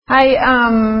Hi,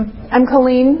 I'm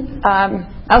Colleen. I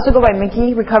also go by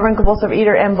Mickey, recovering compulsive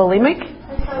eater and bulimic.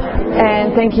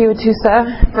 And thank you,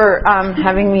 Tusa, for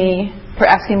asking me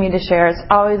to share. It's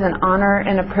always an honor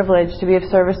and a privilege to be of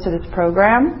service to this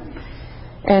program.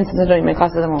 And since I don't even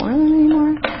classes, I won't learn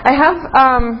anymore. I have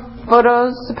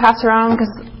photos to pass around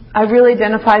because I really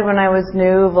identified when I was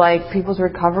new of like people's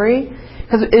recovery,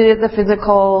 because it is a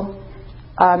physical,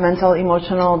 mental,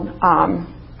 emotional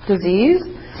disease.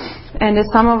 And as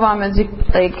some of them, as you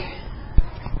like,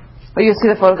 well, you see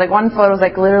the photos. Like one photo is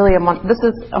like literally a month. This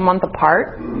is a month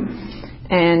apart,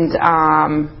 and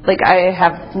I'm 10,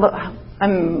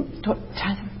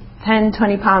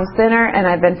 20 pounds thinner, and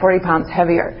I've been 40 pounds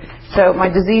heavier. So my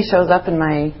disease shows up in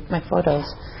my photos.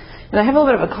 And I have a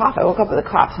little bit of a cough. I woke up with a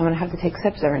cough, so I'm going to have to take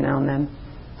sips every now and then.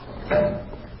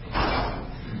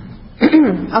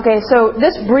 Okay, so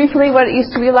this briefly what it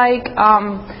used to be like.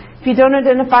 If you don't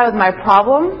identify with my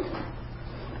problem,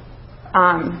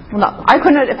 I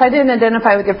couldn't. If I didn't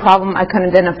identify with your problem, I couldn't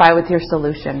identify with your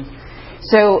solution.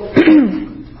 So,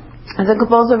 as a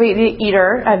compulsive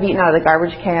eater, I've eaten out of the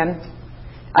garbage can.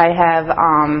 I have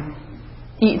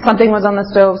something was on the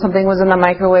stove, something was in the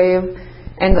microwave,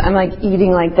 and I'm like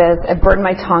eating like this. I burned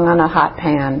my tongue on a hot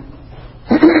pan.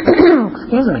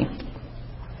 Excuse me.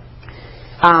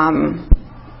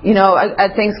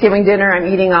 At Thanksgiving dinner, I'm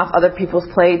eating off other people's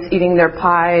plates, eating their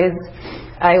pies.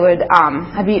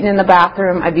 I've eaten in the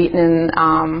bathroom. I've eaten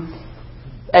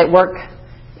at work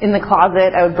in the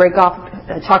closet. I would break off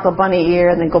a chocolate bunny ear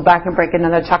and then go back and break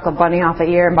another chocolate bunny off an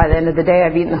ear. And by the end of the day,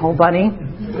 I've eaten the whole bunny.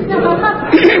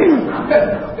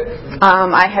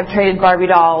 I have traded Barbie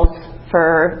dolls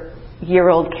for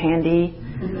year-old candy.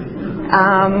 That's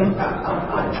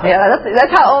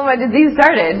how old my disease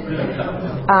started.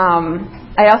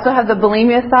 I also have the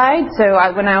bulimia side. So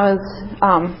when I was,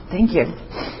 thank you.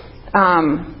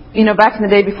 Back in the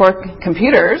day before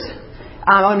computers,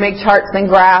 I would make charts and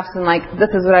graphs and like,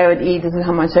 this is what I would eat, this is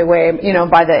how much I weigh.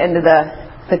 By the end of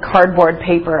the cardboard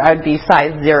paper, I would be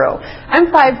size 0.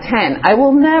 I'm 5'10". I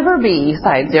will never be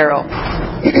size 0.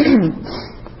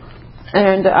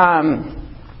 And,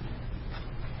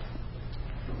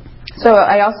 so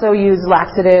I also use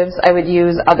laxatives. I would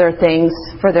use other things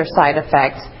for their side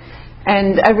effects.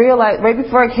 And I realized, right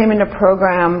before I came into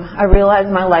program, I realized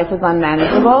my life was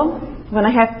unmanageable. When I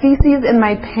have feces in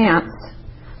my pants,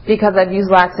 because I've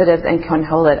used laxatives and can't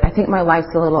hold it, I think my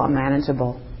life's a little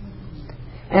unmanageable.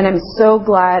 And I'm so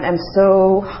glad, I'm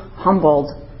so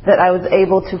humbled that I was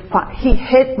able to he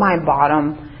hit my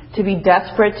bottom to be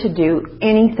desperate to do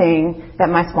anything that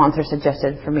my sponsor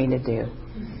suggested for me to do.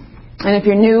 And if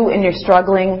you're new and you're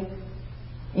struggling,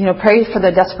 pray for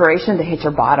the desperation to hit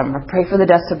your bottom, or pray for the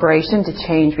desperation to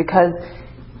change, because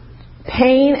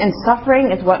pain and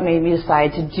suffering is what made me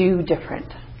decide to do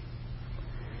different.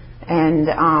 And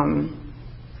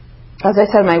as I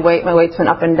said, my weight's been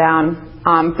up and down.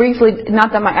 Briefly,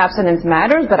 not that my abstinence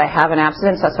matters, but I have an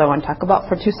abstinence. That's what I want to talk about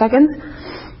for 2 seconds.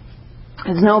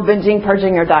 There's no binging,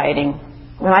 purging, or dieting.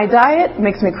 When I diet, it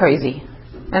makes me crazy,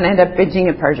 and I end up binging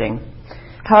and purging.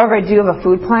 However, I do have a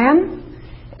food plan,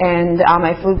 and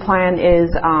my food plan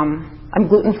is I'm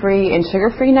gluten-free and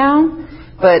sugar-free now,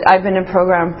 but I've been in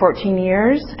program 14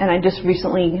 years, and I just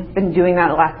recently been doing that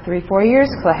the last 3-4 years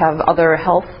because I have other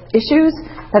health issues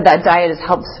that diet has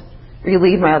helped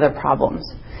relieve my other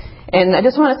problems. And I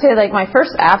just want to say, like, my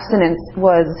first abstinence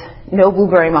was no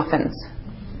blueberry muffins.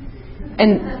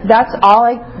 And that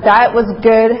was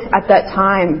good at that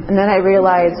time. And then I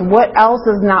realized what else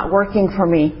is not working for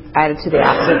me, added to the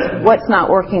abstinence. What's not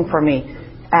working for me,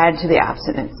 added to the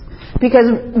abstinence.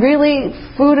 Because really,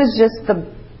 food is just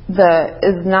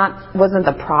wasn't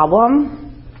the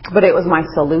problem, but it was my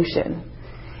solution.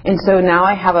 And so now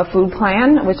I have a food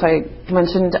plan, which I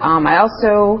mentioned.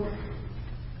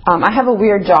 I have a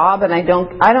weird job, and I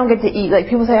don't get to eat. Like,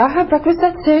 people say, I have breakfast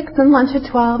at 6 and lunch at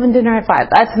 12 and dinner at 5.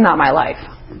 That's not my life.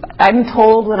 I'm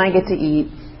told when I get to eat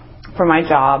for my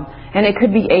job, and it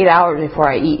could be 8 hours before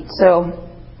I eat. So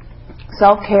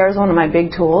self-care is one of my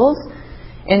big tools.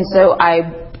 And so I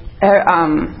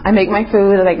make my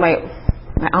food. Like my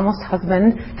almost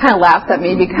husband kind of laughs at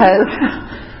me because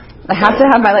I have to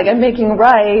have I'm making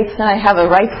rice, and I have a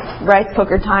rice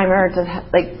cooker timer to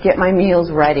get my meals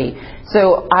ready.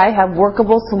 So I have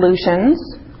workable solutions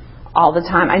all the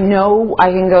time. I know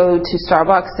I can go to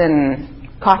Starbucks and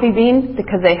Coffee Bean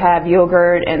because they have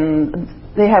yogurt and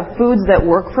they have foods that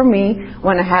work for me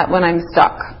when I'm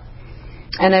stuck.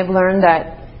 And I've learned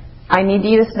that I need to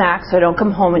eat a snack so I don't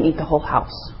come home and eat the whole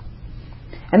house.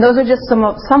 And those are just some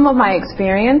of my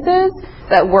experiences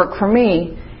that work for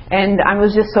me. And I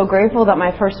was just so grateful that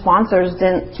my first sponsors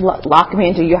didn't lock me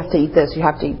into, you have to eat this, you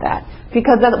have to eat that.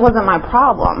 Because that wasn't my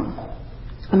problem.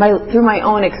 Through my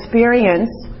own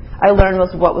experience, I learned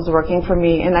what was working for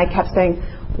me. And I kept saying,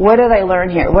 what did I learn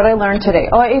here? What did I learn today?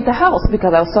 Oh, I ate the house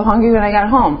because I was so hungry when I got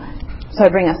home. So I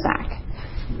bring a snack.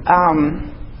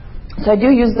 So I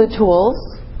do use the tools.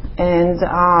 And,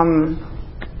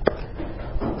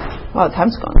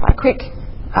 time's going by quick.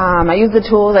 I use the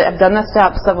tools. I've done the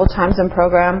steps several times in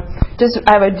program.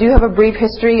 I do have a brief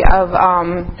history of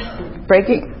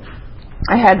breaking.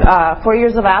 I had 4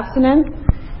 years of abstinence,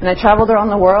 and I traveled around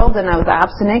the world, and I was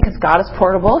abstinent because God is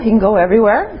portable. He can go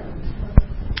everywhere.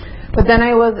 But then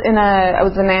I was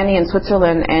a nanny in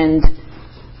Switzerland, and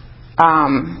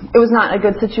it was not a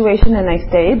good situation, and I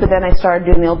stayed. But then I started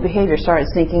doing the old behavior, started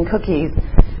sneaking cookies.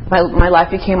 My life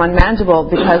became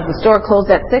unmanageable because the store closed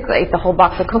at 6. I ate the whole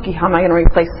box of cookies. How am I going to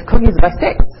replace the cookies by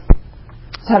 6?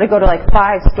 So I had to go to 5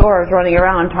 stores running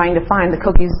around trying to find the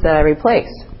cookies that I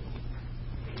replaced.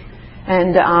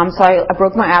 And so I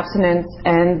broke my abstinence,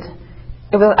 and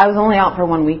I was only out for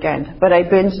 1 weekend, but I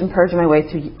binged and purged my way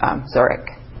through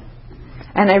Zurich.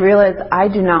 And I realized I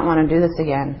do not want to do this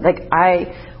again.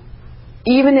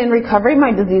 Even in recovery,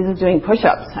 my disease is doing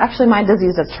push-ups. Actually, my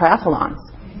disease is triathlons.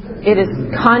 It is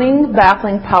cunning,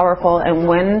 baffling, powerful, and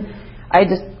when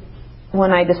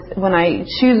my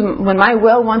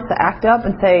will wants to act up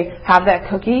and say, have that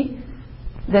cookie,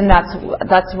 then that's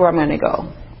where I'm going to go.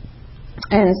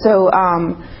 And so,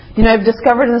 I've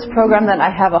discovered in this program that I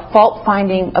have a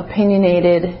fault-finding,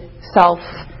 opinionated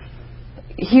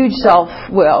huge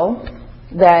self-will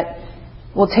that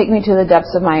will take me to the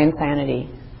depths of my insanity.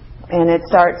 And it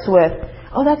starts with,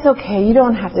 oh, that's okay, you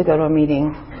don't have to go to a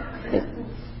meeting.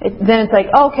 Then it's like,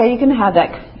 oh, okay, you can have that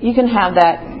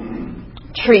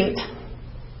treat.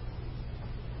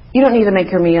 You don't need to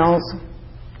make your meals.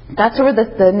 That's where the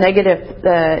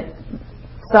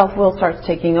self-will starts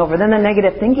taking over. Then the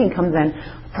negative thinking comes in.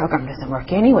 The program doesn't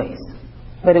work anyways.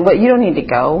 But you don't need to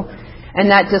go. And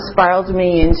that just spirals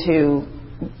me into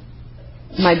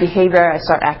my behavior. I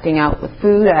start acting out with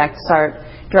food. I start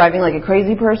driving like a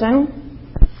crazy person.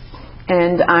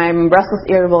 And I'm restless,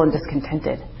 irritable, and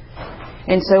discontented.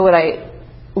 And so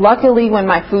luckily when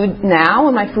my food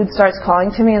starts calling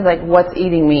to me, is like, what's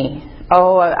eating me?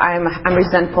 Oh, I'm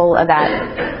resentful of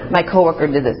that my coworker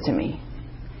did this to me.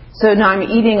 So now I'm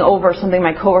eating over something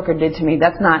my coworker did to me.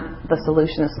 That's not the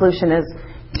solution. The solution is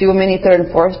do a mini third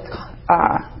and fourth,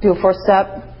 do a fourth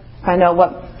step, find out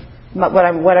what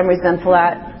I'm resentful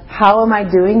at. How am I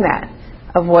doing that?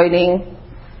 Avoiding,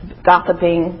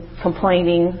 gossiping,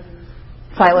 complaining,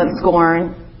 silent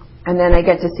scorn, and then I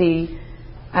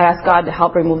ask God to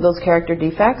help remove those character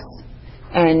defects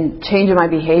and change my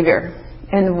behavior.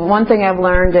 And one thing I've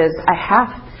learned is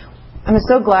I'm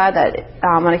so glad that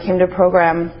when I came to a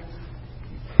program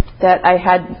that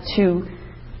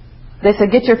they said,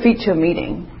 get your feet to a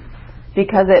meeting,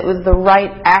 because it was the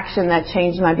right action that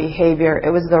changed my behavior.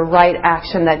 It was the right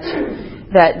action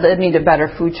that led me to better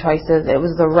food choices. It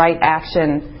was the right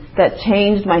action that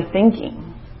changed my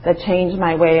thinking, that changed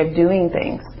my way of doing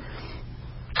things.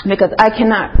 Because I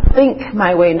cannot think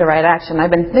my way into right action.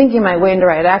 I've been thinking my way into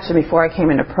right action before I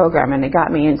came into program, and it got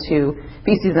me into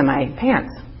feces in my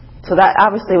pants. So that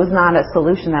obviously was not a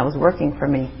solution that was working for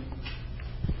me.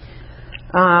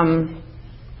 I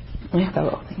have that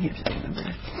little thing here so I remember.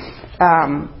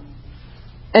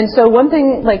 And so one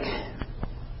thing,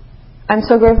 I'm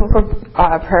so grateful for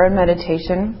prayer and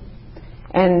meditation.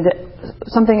 And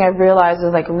something I've realized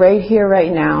is right here,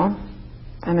 right now,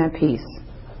 I'm at peace.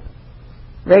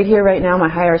 Right here, right now, my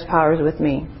highest power is with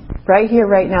me. Right here,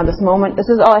 right now, this moment, this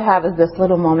is all I have is this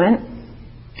little moment,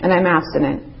 and I'm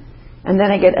abstinent. And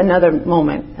then I get another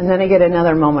moment, and then I get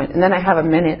another moment, and then I have a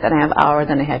minute, then I have an hour,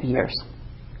 then I have years.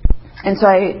 And so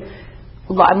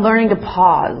I'm learning to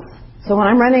pause. So when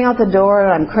I'm running out the door,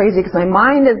 I'm crazy because my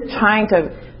mind is trying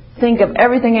to think of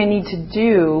everything I need to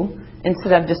do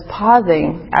instead of just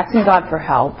pausing, asking God for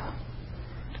help.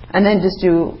 And then just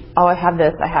I have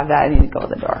this, I have that, I need to go to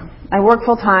the door. I work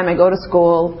full time, I go to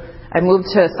school, I moved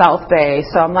to South Bay,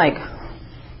 so I'm like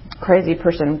a crazy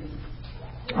person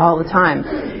all the time.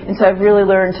 And so I've really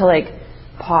learned to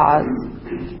pause.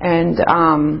 And,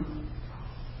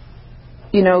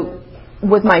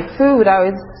 with my food, I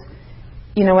was,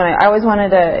 when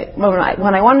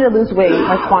I wanted to lose weight,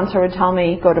 my sponsor would tell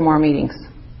me, go to more meetings.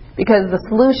 Because the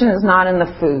solution is not in the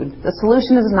food. The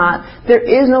solution is there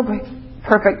is no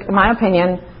perfect, in my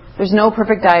opinion, there's no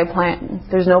perfect diet plan.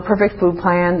 There's no perfect food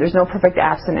plan. There's no perfect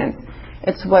abstinence.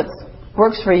 It's what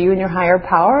works for you and your higher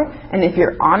power. And if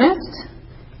you're honest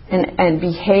and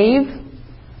behave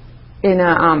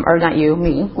or not you,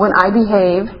 me, when I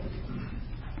behave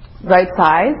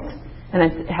right-sized and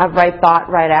I have right thought,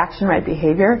 right action, right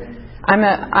behavior,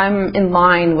 I'm in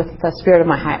line with the spirit of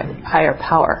my higher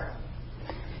power.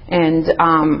 And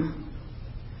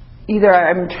either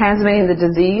I'm transmitting the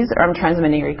disease or I'm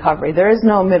transmitting recovery. There is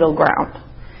no middle ground.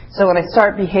 So when I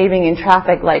start behaving in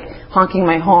traffic like honking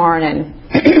my horn and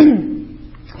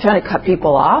trying to cut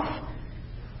people off,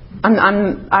 I'm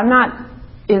not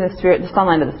in the spirit, the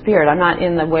sunlight of the spirit. I'm not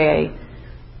in the way.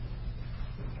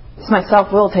 It's my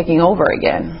self-will taking over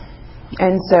again.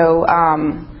 And so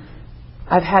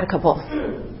I've had a couple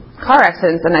car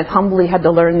accidents, and I've humbly had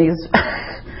to learn these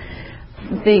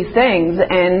things.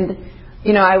 And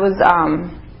I was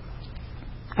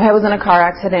in a car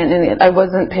accident, and I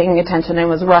wasn't paying attention. I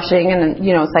was rushing, and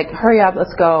it's like, hurry up,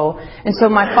 let's go. And so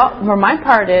my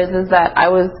part is that I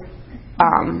was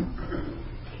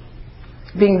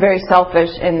being very selfish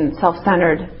and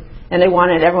self-centered, and I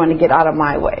wanted everyone to get out of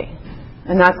my way.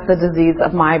 And that's the disease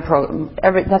of my program.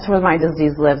 That's where my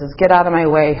disease lives, is get out of my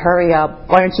way, hurry up,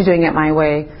 why aren't you doing it my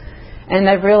way? And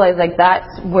I've realized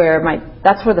that's where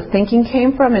the thinking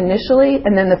came from initially,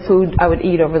 and then the food, I would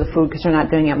eat over the food because you're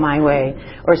not doing it my way.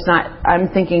 Or it's not, I'm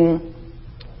thinking,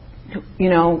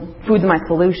 food's my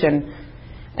solution.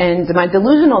 And my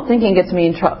delusional thinking gets me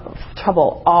in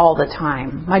trouble all the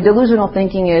time. My delusional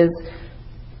thinking is,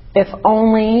 if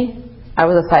only I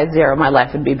was a size 0, my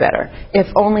life would be better. If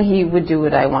only he would do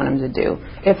what I want him to do.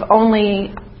 If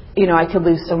only, I could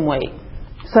lose some weight.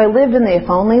 So I lived in the if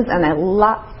onlys, and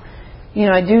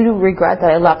I do regret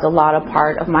that I left a lot of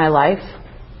part of my life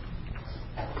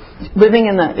living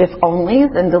in the if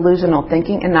onlys and delusional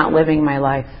thinking and not living my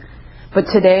life. But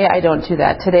today I don't do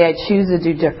that. Today I choose to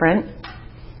do different.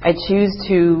 I choose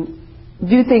to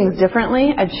do things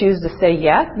differently. I choose to say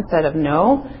yes instead of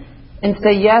no. And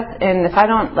say yes, and if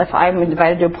I'm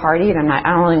invited to a party and I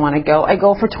don't really want to go, I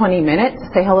go for 20 minutes,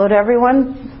 say hello to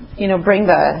everyone, bring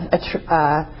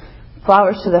the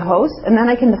flowers to the host, and then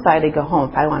I can decide to go home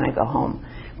if I want to go home.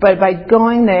 But by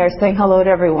going there, saying hello to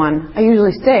everyone, I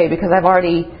usually stay because I'm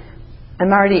already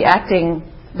acting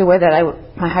the way that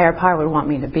my higher power would want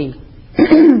me to be.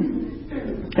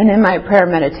 And in my prayer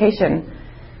meditation,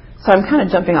 so I'm kind of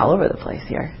jumping all over the place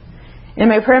here. In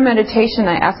my prayer meditation,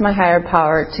 I ask my higher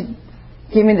power to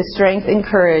give me the strength and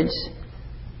courage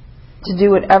to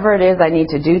do whatever it is I need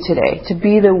to do today, to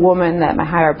be the woman that my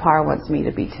higher power wants me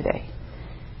to be today.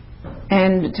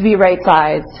 And to be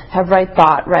right-sized, have right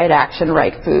thought, right action,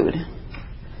 right food.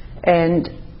 And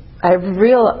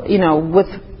with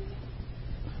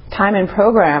time and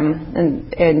program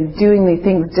and doing these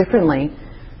things differently,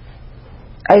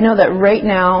 I know that right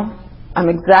now I'm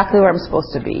exactly where I'm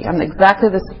supposed to be. I'm exactly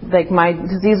this, like my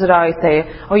disease would always say,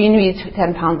 oh, you need to be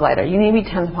 10 pounds lighter. You need to be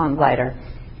 10 pounds lighter.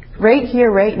 Right here,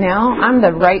 right now, I'm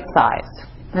the right size.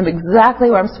 I'm exactly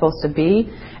where I'm supposed to be.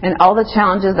 And all the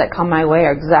challenges that come my way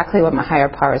are exactly what my higher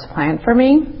power has planned for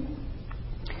me.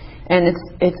 And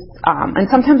and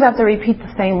sometimes I have to repeat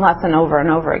the same lesson over and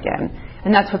over again.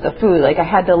 And that's with the food. Like I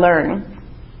had to learn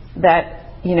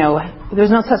that,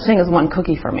 there's no such thing as one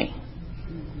cookie for me.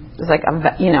 It's like a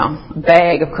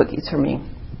bag of cookies for me.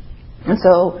 And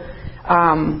so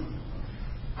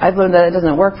I've learned that it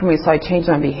doesn't work for me, so I change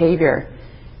my behavior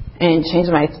and change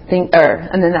my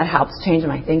and then that helps change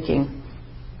my thinking.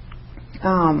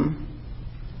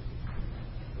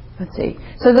 Let's see.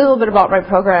 So a little bit about my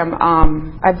program.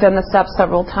 I've done the steps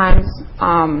several times,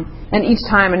 and each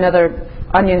time another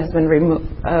onion has been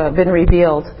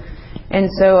revealed. And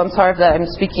so I'm sorry that I'm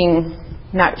speaking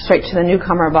not straight to the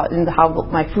newcomer about how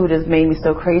my food has made me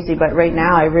so crazy, but right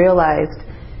now I realized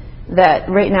that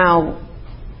right now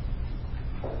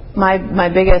my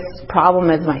biggest problem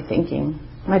is my thinking.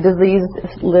 My disease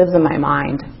lives in my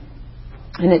mind,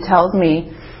 and it tells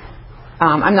me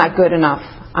I'm not good enough,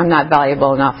 I'm not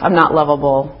valuable enough, I'm not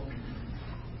lovable,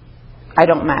 I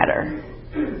don't matter.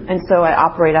 And so I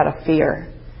operate out of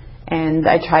fear. And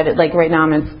I try to, like right now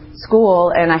I'm in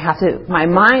school, and my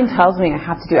mind tells me I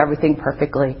have to do everything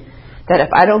perfectly. That if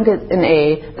I don't get an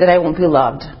A, that I won't be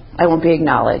loved, I won't be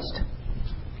acknowledged.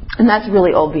 And that's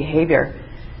really old behavior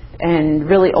and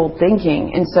really old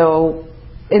thinking. And so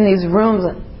in these rooms,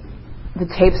 the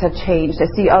tapes have changed. I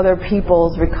see other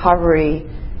people's recovery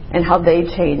and how they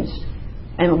changed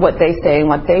and what they say and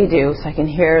what they do, so I can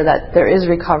hear that there is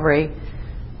recovery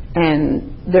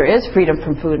and there is freedom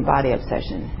from food and body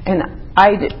obsession. And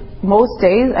most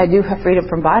days I do have freedom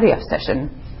from body obsession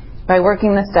by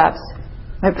working the steps,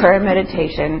 my prayer and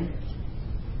meditation,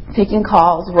 taking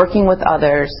calls, working with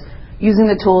others, using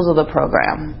the tools of the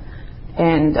program.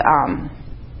 And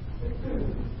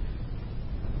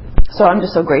so I'm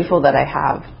just so grateful that I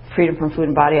have freedom from food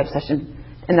and body obsession,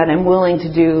 and that I'm willing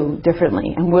to do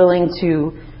differently. I'm willing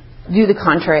to do the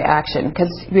contrary action,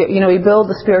 because we build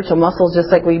the spiritual muscles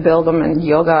just like we build them in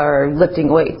yoga or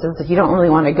lifting weights. It's like you don't really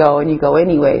want to go, and you go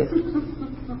anyways.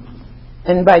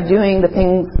 And by doing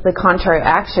the contrary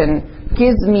action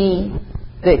gives me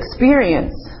the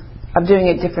experience of doing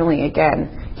it differently again,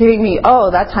 giving me,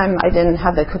 that time I didn't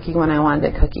have the cookie when I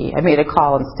wanted a cookie. I made a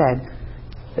call instead.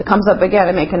 It comes up again,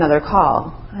 I make another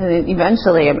call, and then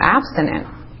eventually I'm abstinent.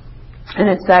 And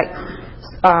it's that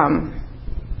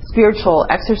spiritual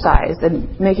exercise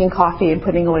and making coffee and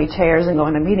putting away chairs and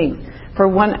going to meetings.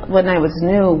 When I was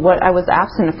new, I was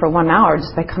abstinent for 1 hour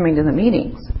just by coming to the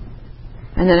meetings.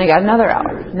 And then I got another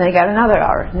hour, and then I got another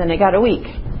hour, and then I got a week.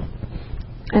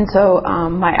 And so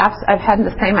I've had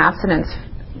the same abstinence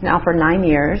now for 9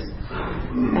 years,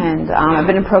 and I've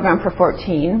been in program for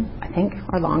 14, I think,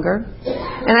 or longer.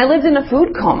 And I lived in a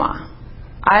food coma.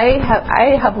 I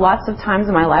have lots of times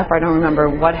in my life where I don't remember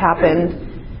what happened.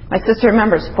 My sister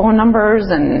remembers phone numbers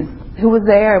and who was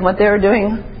there and what they were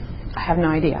doing. I have no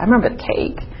idea. I remember the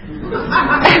cake.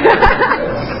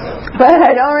 But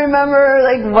I don't remember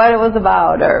what it was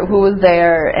about or who was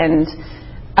there. And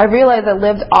I realized I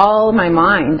lived all in my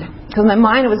mind, because my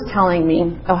mind was telling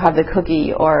me, have the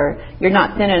cookie, or you're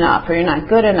not thin enough, or you're not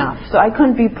good enough. So I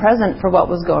couldn't be present for what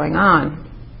was going on.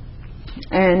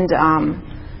 And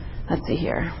let's see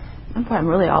here. I'm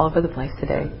really all over the place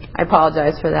today. I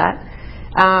apologize for that.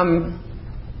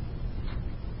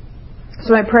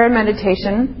 So my prayer and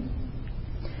meditation,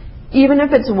 even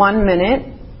if it's 1 minute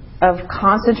of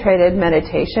concentrated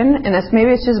meditation, and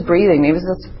maybe it's just breathing. Maybe it's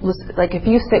just, if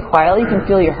you sit quietly, you can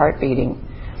feel your heart beating.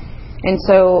 And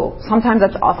so sometimes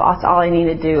that's all I need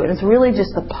to do. And it's really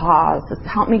just a pause. It's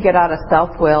help me get out of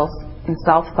self-will and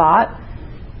self-thought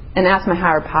and ask my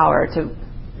higher power to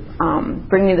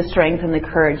bring me the strength and the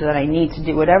courage that I need to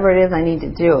do whatever it is I need to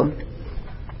do.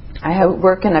 I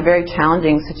work in a very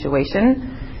challenging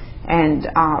situation, and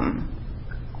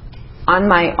on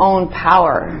my own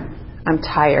power, I'm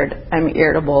tired, I'm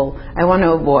irritable, I want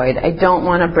to avoid. I don't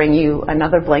want to bring you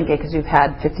another blanket because you've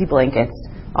had 50 blankets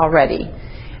already.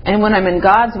 And when I'm in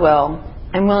God's will,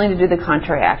 I'm willing to do the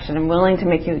contrary action. I'm willing to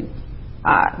make you,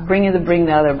 bring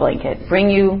the other blanket,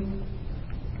 bring you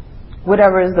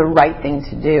whatever is the right thing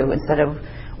to do instead of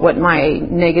what my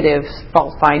negative,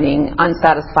 fault-finding,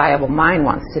 unsatisfiable mind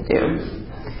wants to do.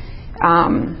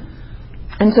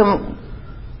 And so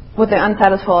with the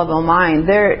unsatisfiable mind,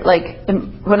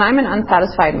 when I'm an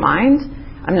unsatisfied mind,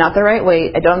 I'm not the right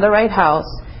weight, I don't have the right house,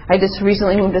 I just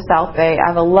recently moved to South Bay, I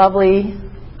have a lovely,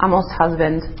 almost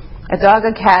husband, a dog,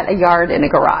 a cat, a yard, and a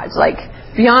garage,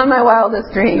 beyond my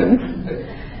wildest dreams.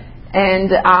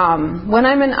 And when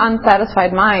I'm an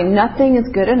unsatisfied mind, nothing is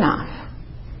good enough.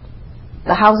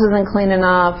 The house isn't clean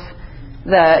enough.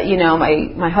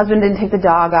 My husband didn't take the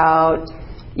dog out.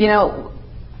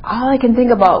 All I can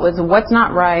think about was what's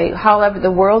not right. However,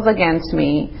 the world's against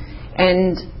me,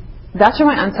 and that's where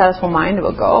my unsatisfied mind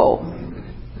will go.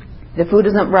 The food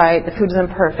isn't right. The food isn't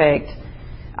perfect.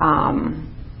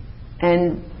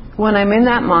 And when I'm in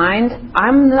that mind,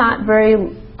 I'm not very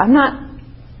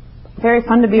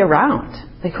fun to be around.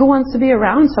 Who wants to be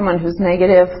around someone who's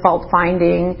negative,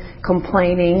 fault-finding,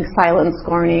 complaining,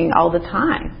 silent-scorning all the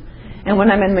time? And when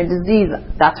I'm in my disease,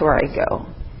 that's where I go.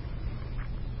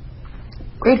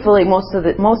 Gratefully, most of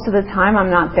the time, I'm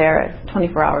not there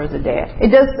 24 hours a day. It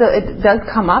does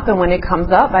come up, and when it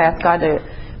comes up, I ask God to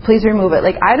please remove it.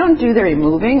 I don't do the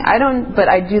removing, but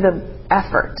I do the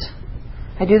effort.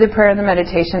 I do the prayer and the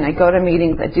meditation. I go to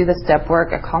meetings. I do the step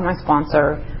work. I call my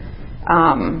sponsor.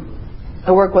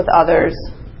 I work with others,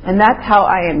 and that's how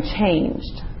I am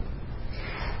changed.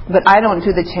 But I don't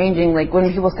do the changing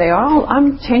when people say,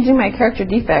 I'm changing my character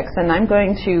defects and I'm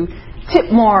going to tip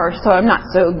more so I'm not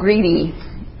so greedy.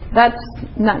 That's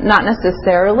not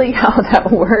necessarily how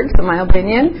that works, in my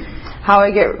opinion. How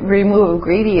I get removed of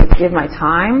greedy is give my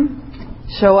time,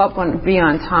 show up be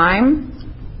on time.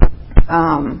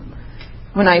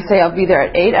 When I say I'll be there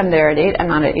at 8, I'm there at 8. I'm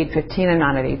not at 8:15. I'm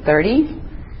not at 8:30.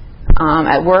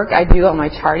 At work, I do all my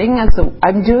charting. And so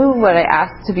I'm doing what I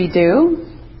asked to be do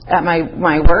at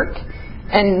my work.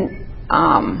 And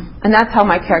that's how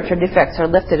my character defects are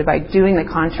lifted, by doing the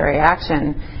contrary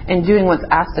action and doing what's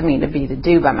asked of me to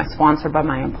do by my sponsor, by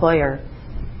my employer.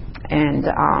 And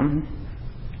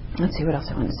let's see what else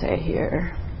I want to say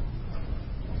here.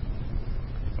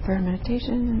 For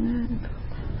meditation.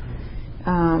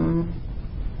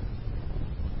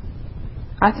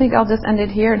 I think I'll just end it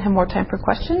here and have more time for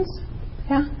questions.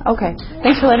 Yeah? Okay.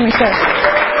 Thanks for letting me share.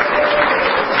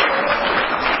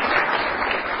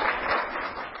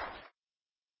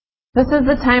 This is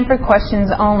the time for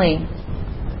questions only.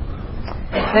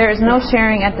 There is no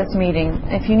sharing at this meeting.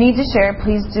 If you need to share,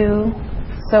 please do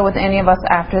so with any of us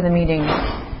after the meeting.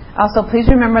 Also, please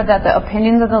remember that the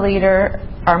opinions of the leader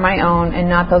are my own and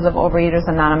not those of Overeaters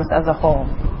Anonymous as a whole.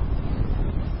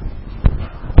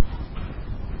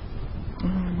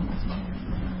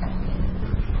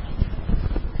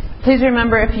 Please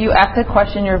remember, if you ask a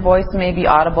question, your voice may be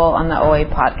audible on the OA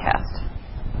podcast.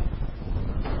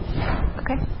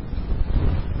 Okay.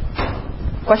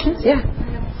 Questions? Yeah.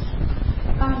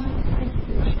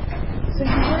 So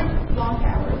you work long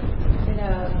hours in a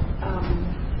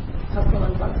hustle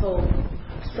and bustle,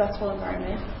 stressful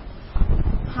environment.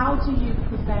 How do you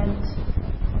prevent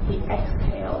the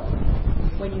exhale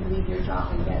when you leave your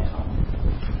job and get home?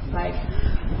 Like,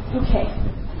 okay,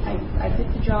 I did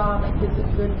the job, I did the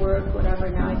good work, whatever,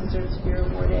 now I deserve to be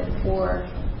rewarded, or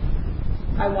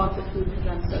I want the food because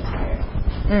I'm so tired,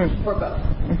 or both.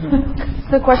 Mm-hmm.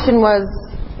 So the question was,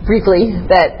 briefly,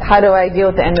 that how do I deal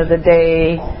with the end of the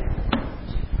day,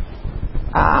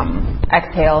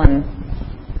 exhale, and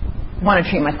want to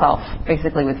treat myself,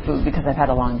 basically, with food because I've had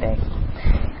a long day.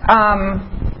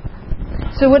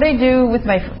 So what I do with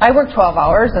I work 12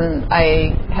 hours and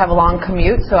I have a long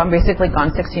commute, so I'm basically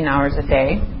gone 16 hours a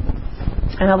day.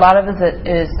 And a lot of it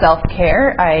is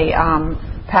self-care. I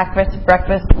pack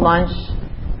breakfast, lunch,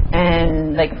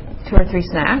 and like 2 or 3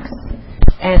 snacks.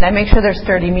 And I make sure they're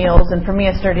sturdy meals. And for me,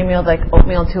 a sturdy meal is like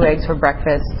oatmeal and 2 eggs for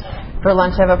breakfast. For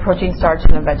lunch, I have a protein, starch,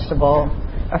 and a vegetable,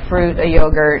 a fruit, a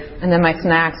yogurt. And then my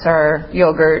snacks are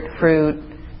yogurt, fruit,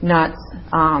 nuts,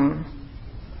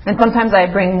 and sometimes I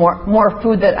bring more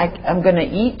food that I'm going to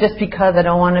eat just because I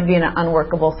don't want to be in an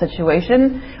unworkable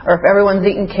situation. Or if everyone's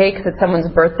eating cakes at someone's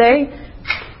birthday,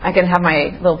 I can have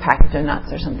my little package of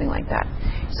nuts or something like that.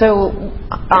 So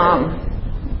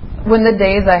when the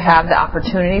days I have the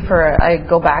opportunity I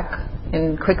go back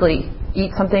and quickly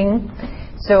eat something.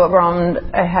 So around,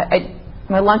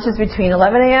 my lunch is between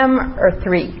 11 a.m. or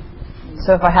 3.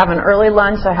 So if I have an early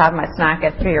lunch, I have my snack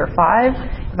at 3 or 5.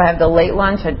 If I have the late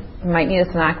lunch, I might need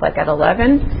a snack like at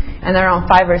 11. And then around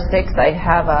 5 or 6, I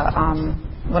have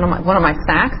one of my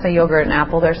snacks, a yogurt and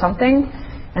apple or something.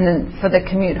 And then for the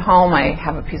commute home, I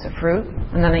have a piece of fruit.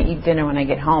 And then I eat dinner when I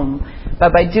get home.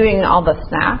 But by doing all the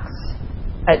snacks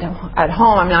at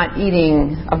home, I'm not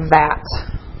eating a vat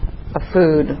of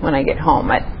food when I get home.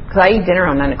 Because I eat dinner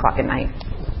around 9 o'clock at night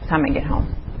by the time I get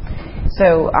home.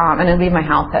 So, and I leave my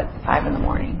house at 5 in the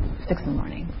morning, 6 in the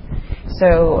morning.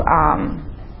 So,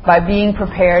 by being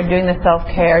prepared, doing the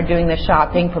self-care, doing the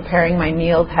shopping, preparing my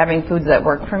meals, having foods that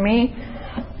work for me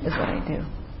is what I do.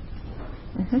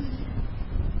 Mm-hmm.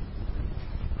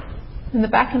 In the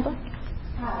back, Kendall?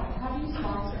 How do you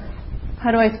sponsor?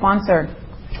 How do I sponsor?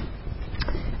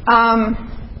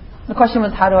 The question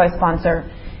was, how do I sponsor?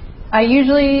 I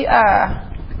usually,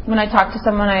 when I talk to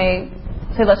someone, I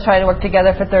say, let's try to work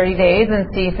together for 30 days and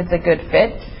see if it's a good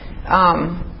fit.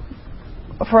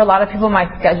 For a lot of people, my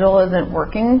schedule isn't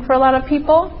working for a lot of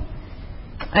people.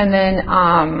 And then,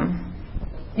 I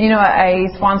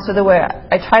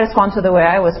try to sponsor the way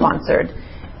I was sponsored.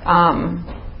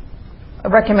 I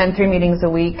recommend 3 meetings a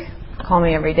week. Call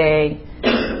me every day.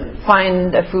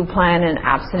 Find a food plan and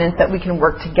abstinence that we can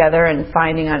work together and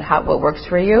finding out what works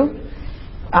for you.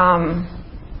 And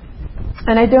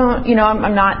I don't,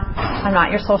 I'm not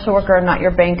your social worker. I'm not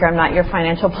your banker. I'm not your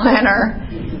financial planner.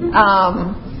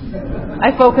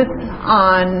 I focus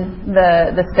on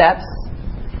the steps,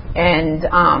 and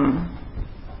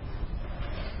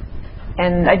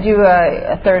I do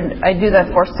the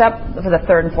 4th step for the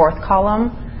 3rd and 4th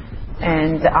column,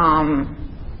 and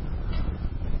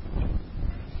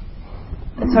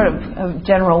it's sort of a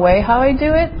general way how I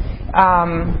do it.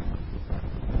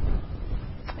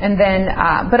 And then,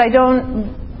 but I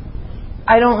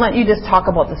don't let you just talk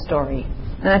about the story.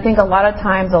 And I think a lot of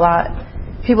times,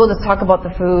 people just talk about the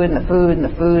food and the food and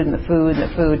the food and the food and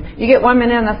the food. You get 1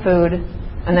 minute on the food,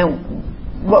 and then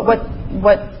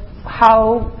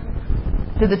how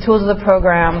do the tools of the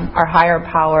program, our higher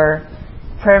power,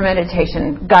 prayer,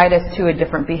 meditation, guide us to a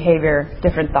different behavior,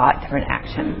 different thought, different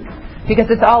action? Because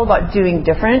it's all about doing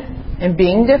different and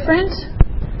being different.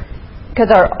 Because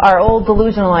our old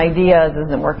delusional ideas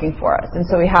isn't working for us. And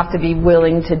so we have to be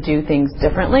willing to do things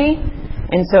differently.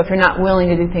 And so if you're not willing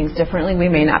to do things differently, we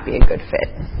may not be a good fit.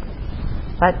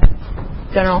 But,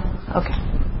 general? Okay.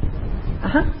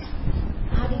 Uh-huh.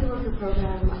 How do you work the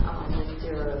program with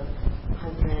your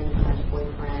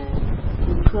husband/boyfriend?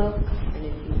 Do you cook? And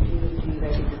if you do you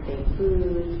guys eat the same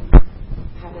food?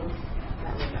 How does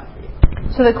that work out for you?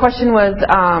 So the question was,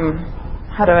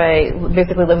 how do I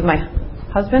basically live with my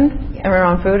husband and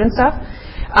around food and stuff?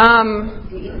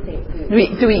 Do you eat the same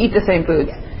food? Do we eat the same foods?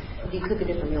 Yeah. Do you cook a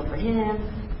different meal for him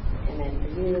and then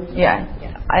for you? Yeah.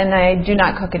 And I do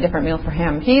not cook a different meal for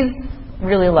him. He's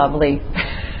really lovely.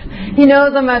 He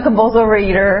knows I'm a compulsive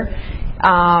overeater.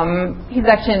 He's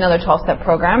actually in another 12-step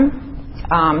program.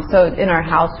 So in our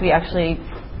house, we actually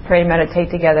pray and meditate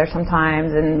together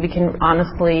sometimes, and we can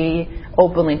honestly,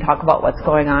 openly talk about what's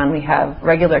going on. We have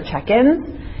regular check-ins,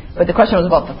 but the question was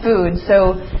about the food.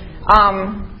 So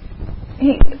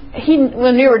he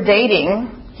when we were dating,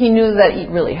 he knew that I eat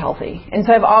really healthy. And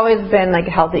so I've always been like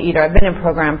a healthy eater. I've been in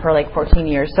program for like 14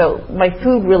 years. So my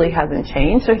food really hasn't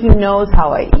changed. So he knows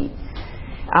how I eat.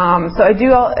 So I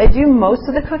do most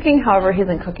of the cooking. However, he's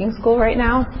in cooking school right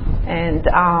now. And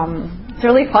it's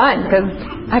really fun because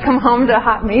I come home to a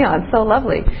hot meal. It's so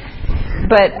lovely.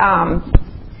 But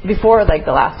before like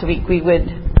the last week,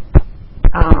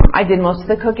 I did most of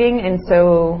the cooking. And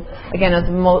so, again,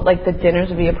 like the dinners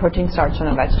would be a protein, starch, and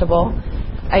a vegetable.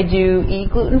 I do eat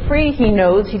gluten-free. He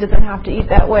knows he doesn't have to eat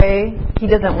that way. He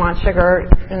doesn't want sugar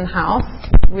in the house,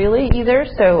 really, either.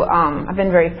 So I've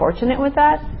been very fortunate with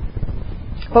that.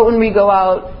 But when we go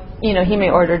out, he may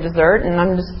order dessert, and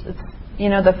I'm just,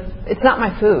 it's not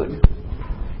my food.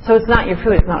 So it's not your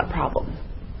food. It's not a problem.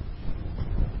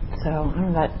 So I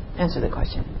don't know if that answered the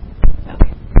question.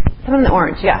 Okay. Someone in the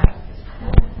orange, yeah.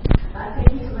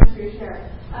 Thank you so much for your share.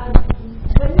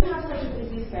 When you have such a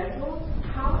busy schedule,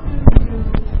 how do you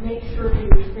make sure you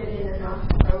fit in enough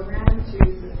program to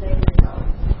sustain yourself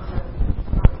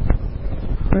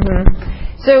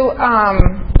So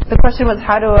the question was,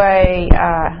 how do I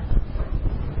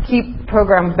keep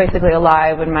program basically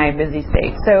alive in my busy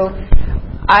state? So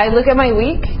I look at my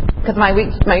week, because my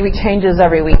week changes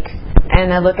every week,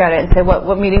 and I look at it and say,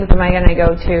 what meetings am I going to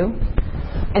go to,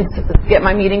 and get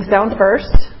my meetings down first.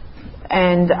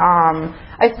 And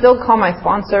I still call my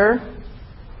sponsor.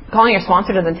 Calling your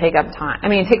sponsor doesn't take up time. I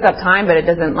mean, it takes up time, but it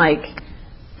doesn't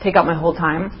take up my whole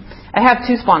time. I have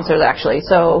 2 sponsors actually.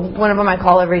 So one of them I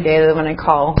call every day. The other one I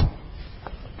call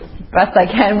best I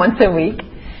can once a week.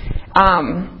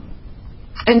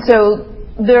 And so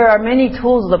there are many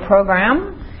tools of the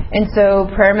program. And so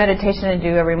prayer meditation I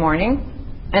do every morning.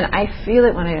 And I feel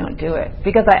it when I don't do it,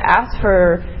 because I ask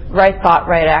for right thought,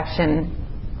 right action,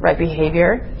 right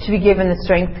behavior, to be given the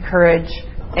strength, courage,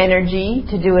 energy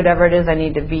to do whatever it is I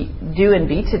need to do and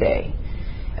be today.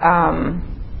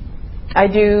 I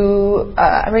do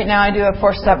right now. I do a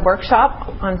 4-step workshop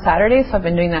on Saturdays. So I've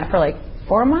been doing that for like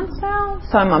 4 months now.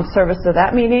 So I'm on service to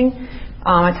that meeting.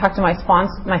 I talk to my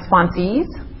sponsees,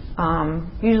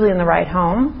 usually in the ride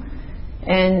home.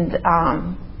 And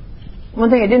one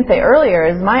thing I didn't say earlier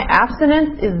is my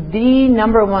abstinence is the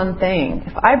number one thing.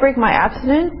 If I break my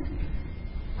abstinence,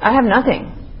 I have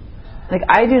nothing. Like,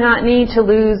 I do not need to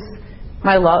lose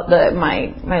my life.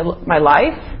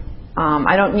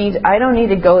 I don't need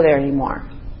to go there anymore.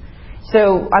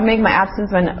 So I make my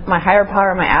abstinence, my higher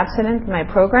power, my abstinence, my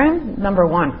program, number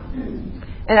one.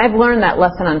 And I've learned that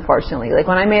lesson, unfortunately. Like,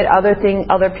 when I made other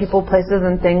people, places,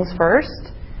 and things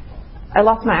first, I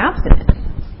lost my abstinence.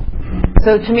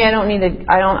 So to me,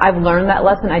 I've learned that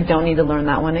lesson. I don't need to learn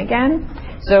that one again.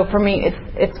 So for me,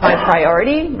 it's my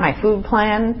priority, my food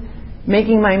plan,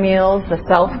 making my meals, the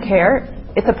self-care.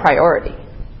 It's a priority,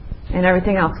 and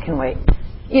everything else can wait.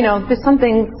 There's some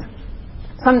things.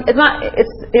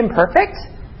 It's imperfect,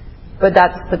 but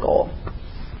that's the goal.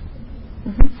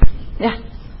 Yeah.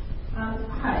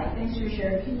 Hi, thanks for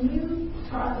sharing. Can you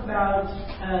talk about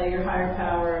your higher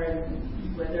power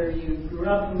and whether you grew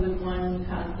up with one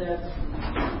concept,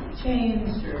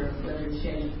 changed, or whether it's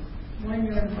changed when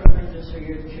you're in program, just for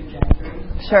your trajectory?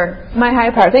 Sure. My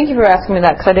higher power. Thank you for asking me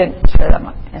that, because I didn't share that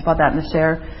much about that in the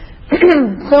share.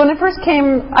 So when I first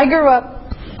came, I grew up,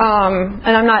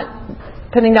 and I'm not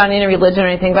putting down any religion or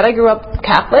anything, but I grew up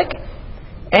Catholic,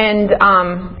 and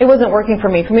it wasn't working for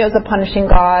me. For me, it was a punishing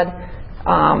God.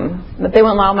 But they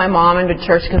wouldn't allow my mom into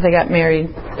church because they got married,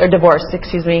 or divorced,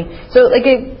 excuse me. So it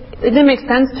didn't make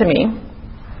sense to me.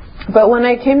 But when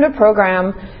I came to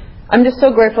program, I'm just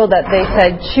so grateful that they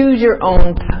said, choose your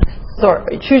own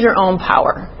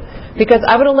power. Because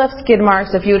I would have left skid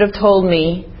marks if you would have told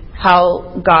me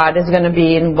how God is going to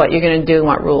be and what you're going to do and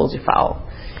what rules you follow.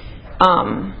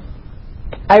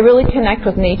 I really connect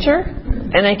with nature,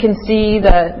 and I can see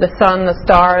the sun, the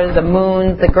stars, the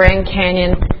moon, the Grand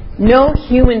Canyon. No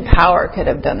human power could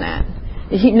have done that.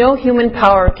 No human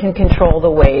power can control the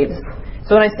waves.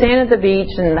 So when I stand at the beach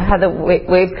and have the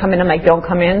waves come in, I'm like, don't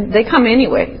come in. They come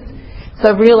anyways. So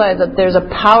I've realized that there's a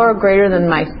power greater than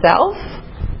myself,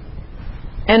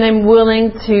 and I'm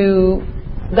willing to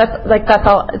that's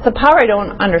all. It's a power I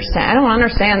don't understand. I don't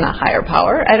understand the higher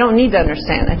power. I don't need to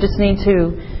understand. I just need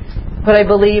to. What I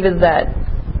believe is that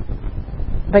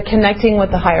by connecting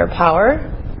with the higher power,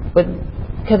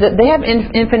 because they have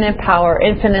infinite power,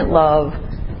 infinite love,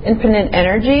 infinite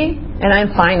energy, and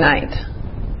I'm finite,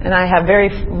 and I have very,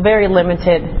 very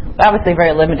limited, obviously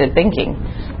very limited thinking,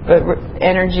 but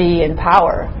energy and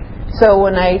power. So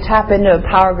when I tap into a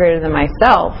power greater than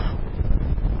myself,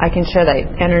 I can share that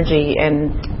energy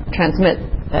and transmit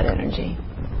that energy.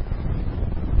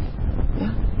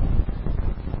 Yeah.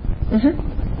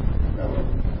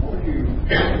 What would you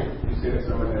say to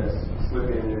someone that's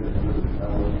slipping into the food?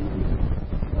 How would you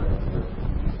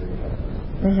say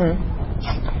that?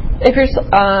 If you're,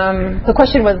 the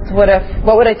question was,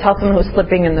 what would I tell someone who's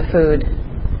slipping in the food?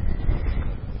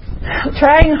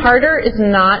 Trying harder is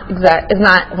not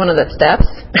one of the steps.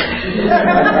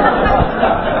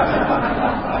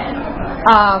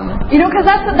 Because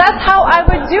that's how I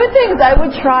would do things. I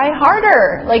would try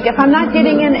harder. Like if I'm not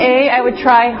getting an A, I would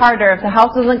try harder. If the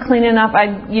house isn't clean enough,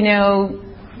 I'd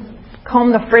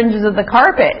comb the fringes of the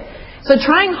carpet. So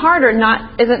trying harder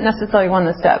isn't necessarily one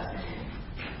of the steps.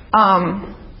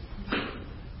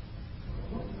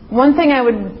 One thing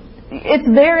it's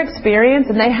their experience,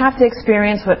 and they have to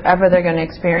experience whatever they're going to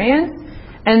experience.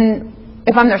 And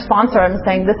if I'm their sponsor, I'm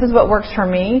saying, this is what works for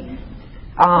me.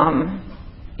 I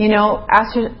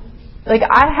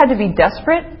had to be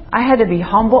desperate. I had to be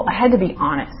humble. I had to be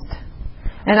honest.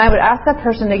 And I would ask that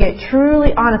person to get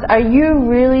truly honest. Are you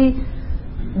really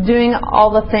doing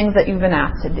all the things that you've been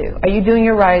asked to do? Are you doing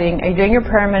your writing? Are you doing your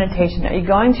prayer and meditation? Are you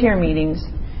going to your meetings?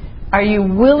 Are you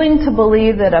willing to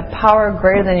believe that a power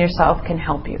greater than yourself can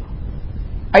help you?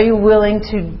 Are you willing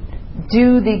to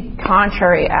do the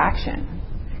contrary action?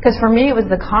 Because for me, it was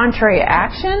the contrary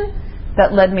action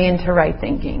that led me into right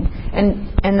thinking. And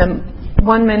the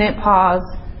 1 minute pause,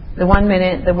 the 1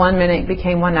 minute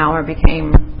became 1 hour,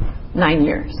 became 9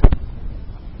 years.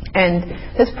 And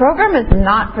this program is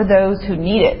not for those who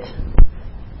need it.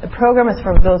 The program is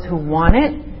for those who want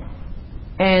it.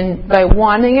 And by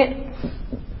wanting it,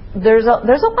 there's a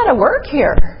lot of work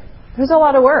here. There's a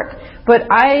lot of work. But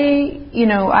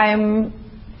I'm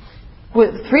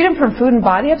with freedom from food and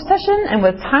body obsession, and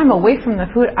with time away from the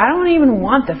food, I don't even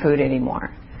want the food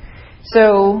anymore.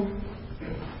 So,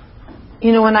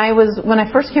 when I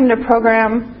first came to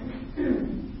program,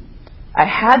 I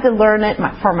had to learn it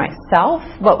for myself,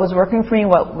 what was working for me,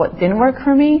 what didn't work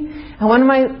for me.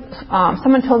 And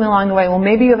someone told me along the way, well,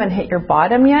 maybe you haven't hit your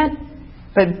bottom yet,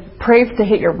 but pray to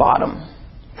hit your bottom.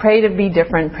 Pray to be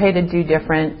different. Pray to do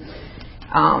different.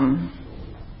 And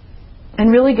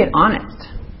really get honest.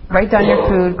 Write down your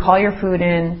food. Call your food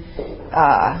in.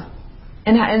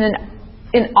 And then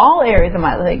in all areas of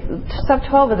my life, step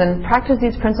 12 is then practice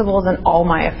these principles in all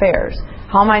my affairs.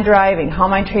 How am I driving? How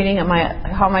am I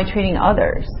treating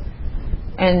others?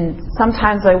 And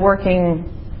sometimes by working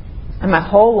in my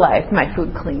whole life, my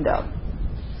food cleaned up.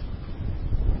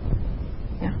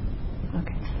 Yeah.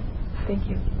 Okay. Thank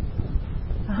you.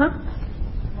 Hi.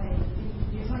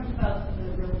 You talked about the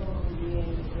real moment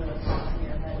being the thoughts in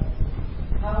your head.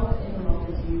 How in the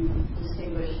moment do you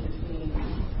distinguish between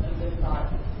a good thought,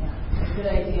 a good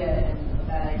idea, and a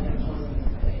bad idea, closing a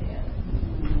good idea?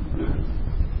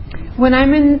 When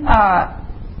I'm in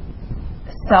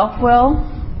self-will,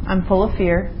 I'm full of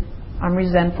fear. I'm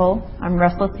resentful. I'm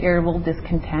restless, irritable,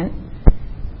 discontent.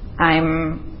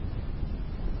 I'm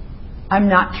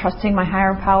not trusting my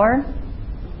higher power.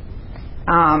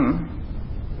 I'm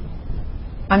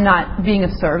not being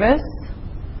of service,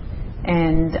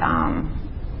 and I'm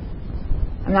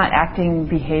not acting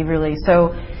behaviorally.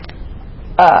 So,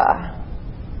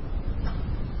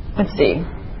 let's see.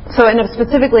 So,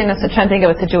 specifically, I'm trying to think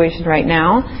of a situation right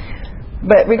now.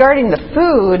 But regarding the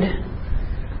food,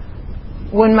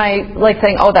 when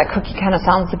saying, "Oh, that cookie kind of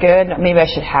sounds good. Maybe I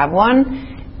should have one,"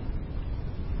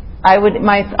 I would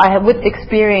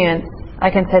experience. I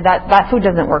can say that food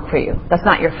doesn't work for you. That's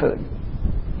not your food.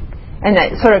 And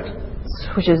that sort of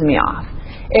switches me off.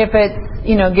 If it's,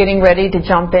 getting ready to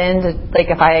jump in,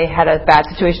 if I had a bad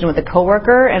situation with a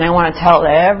coworker and I want to tell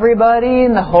everybody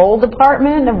in the whole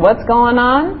department of what's going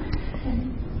on,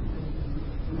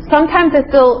 sometimes I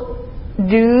still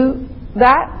do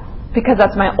that because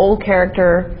that's my old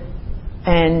character.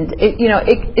 And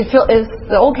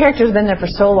the old character's been there for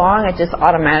so long, it just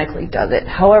automatically does it.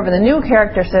 However, the new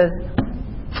character says,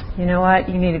 you know what?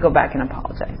 You need to go back and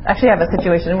apologize. Actually, I have a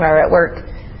situation where at work,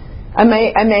 I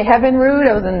may have been rude.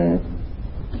 I was in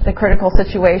the critical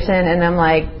situation, and I'm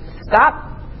like,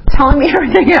 stop telling me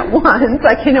everything at once.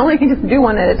 I can only just do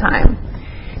one at a time.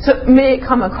 So it may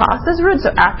come across as rude.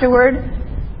 So afterward,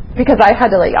 because I had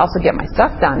to also get my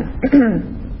stuff done.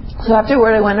 So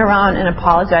afterward, I went around and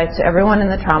apologized to everyone in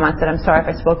the trauma. I said, I'm sorry if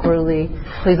I spoke rudely.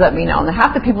 Please let me know. And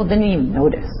half the people didn't even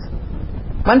notice.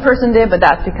 One person did, but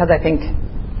that's because I think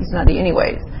he's nutty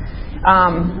anyways.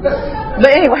 But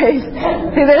anyways,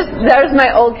 see, there's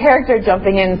my old character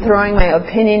jumping in, throwing my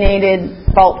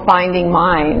opinionated, fault-finding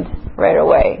mind right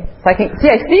away. So I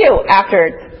see you after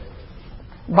it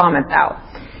vomits out.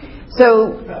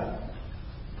 So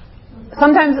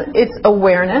sometimes it's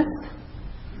awareness,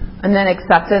 and then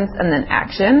acceptance, and then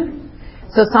action.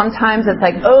 So sometimes it's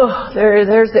like,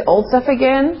 there's the old stuff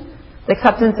again. The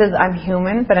acceptance is I'm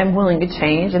human, but I'm willing to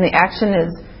change. And the action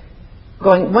is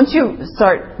going, once you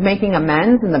start making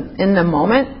amends in the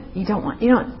moment,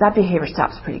 that behavior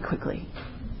stops pretty quickly.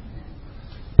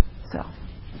 So,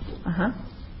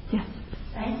 yes.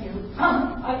 Thank you. If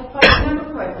I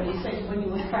remember correctly, you said when you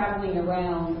were traveling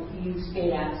around, you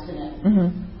stayed abstinent.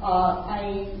 Mm-hmm.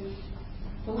 I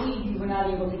believe you were not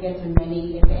able to get to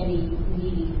many, if any,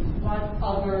 meetings. What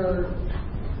other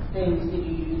things did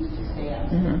you use to stay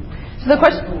abstinent? Mm-hmm. So the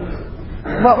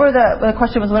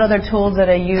question was what other tools did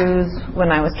I use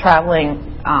when I was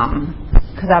traveling?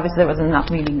 Because obviously there wasn't enough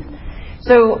meetings.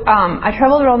 So I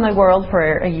traveled around the world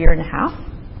for a year and a half,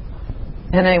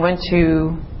 and I went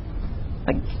to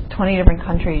 20 different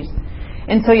countries.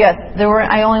 And so yes,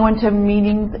 I only went to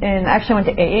meetings I actually went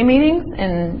to AA meetings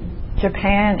in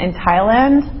Japan and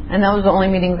Thailand, and those were the only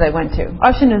meetings I went to.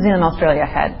 Actually, New Zealand and Australia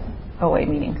had OA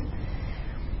meetings.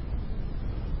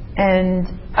 And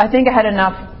I think I had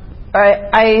enough.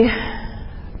 I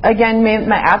again, made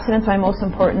my abstinence my most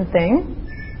important thing.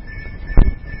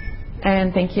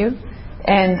 And thank you.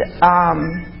 And I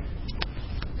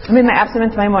made my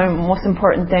abstinence my most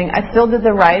important thing. I still did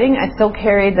the writing. I still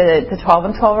carried the 12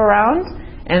 and 12 around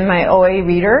and my OA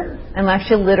reader. And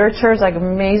actually, literature is an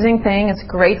amazing thing. It's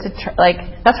great to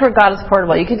that's where God is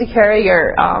portable. You get to carry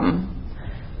your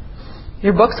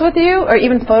books with you, or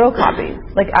even photocopies.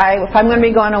 If I'm going to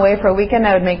be going away for a weekend,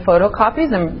 I would make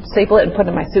photocopies and staple it and put it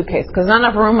in my suitcase because there's not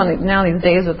enough room now these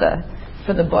days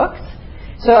for the books.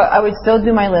 So I would still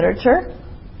do my literature.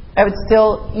 I would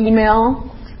still email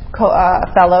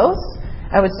fellows.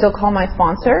 I would still call my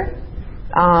sponsor,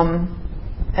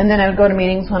 and then I would go to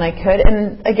meetings when I could.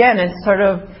 And again, it's sort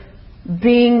of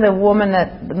being the woman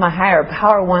that my higher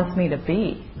power wants me to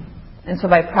be. And so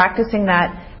by practicing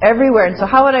that everywhere. And so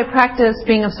how would I practice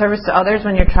being of service to others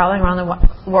when you're traveling around the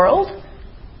world?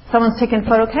 Someone's taking a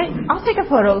photo. I'll take a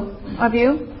photo of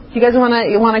you. If you guys want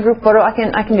a group photo, I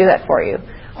can do that for you.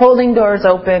 Holding doors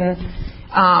open,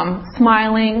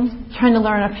 smiling, trying to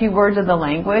learn a few words of the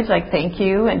language like thank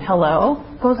you and hello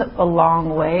goes a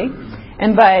long way.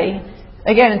 And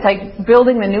it's like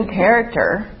building the new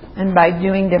character. And by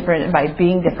doing different and by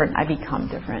being different, I become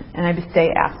different. And I stay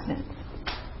abstinent.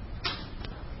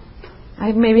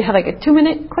 I maybe have a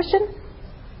 2-minute question?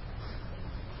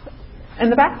 In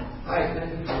the back? Hi,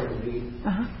 thank you for the lead.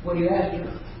 When you ask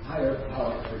your higher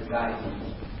power for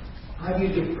guidance, how do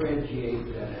you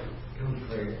differentiate that it comes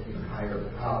from your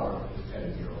higher power instead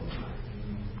of your own mind?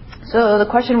 So the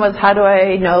question was, how do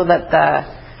I know that the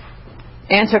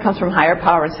answer comes from higher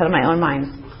power instead of my own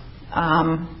mind?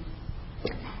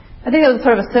 I think it was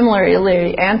sort of a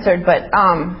similarly answered, but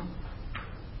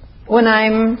when I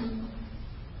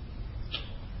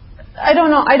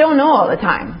don't know all the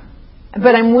time,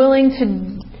 but I'm willing to,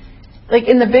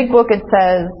 in the big book it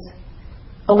says,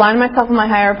 align myself with my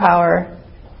higher power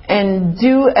and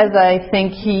do as I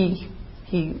think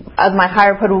as my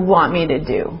higher power would want me to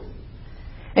do.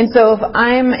 And so if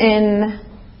I'm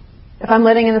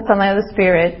letting in the sunlight of the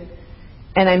Spirit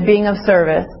and I'm being of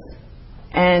service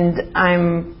and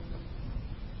I'm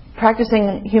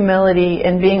practicing humility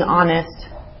and being honest,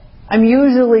 I'm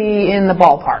usually in the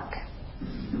ballpark.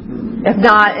 If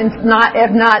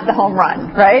not the home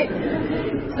run, right?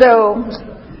 So,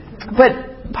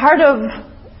 but part of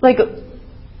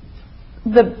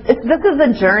this is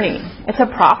a journey. It's a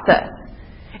process.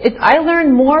 I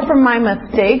learn more from my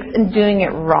mistakes and doing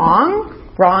it wrong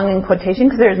in quotation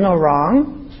because there's no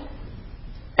wrong,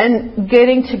 and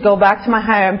getting to go back to my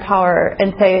higher power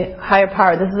and say, higher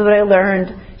power, this is what I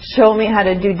learned. Show me how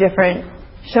to do different.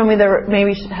 Show me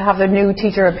maybe have the new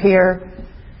teacher appear.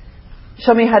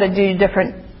 Show me how to do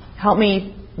different. Help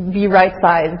me be right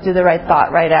size, do the right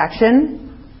thought, right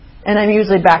action. And I'm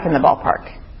usually back in the ballpark.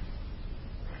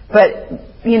 But,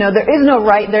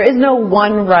 there is no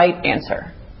one right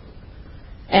answer.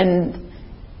 And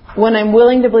when I'm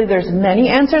willing to believe there's many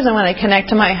answers, and when I connect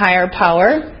to my higher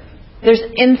power, there's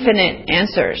infinite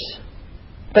answers.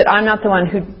 But I'm not the one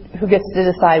who gets to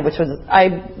decide which ones. I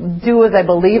do as I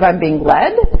believe I'm being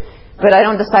led, but I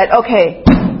don't decide, okay,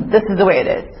 this is the way it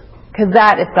is. Because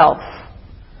that is self.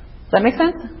 Does that make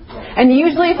sense? And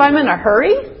usually if I'm in a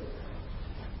hurry,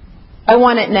 I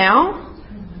want it now.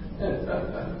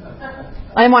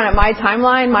 I want it my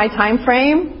timeline, my time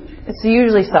frame. It's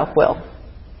usually self-will.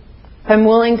 If I'm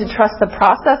willing to trust the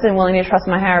process and willing to trust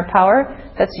my higher power,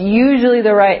 that's usually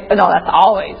that's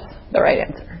always the right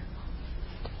answer.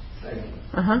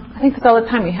 I think that's all the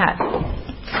time we had.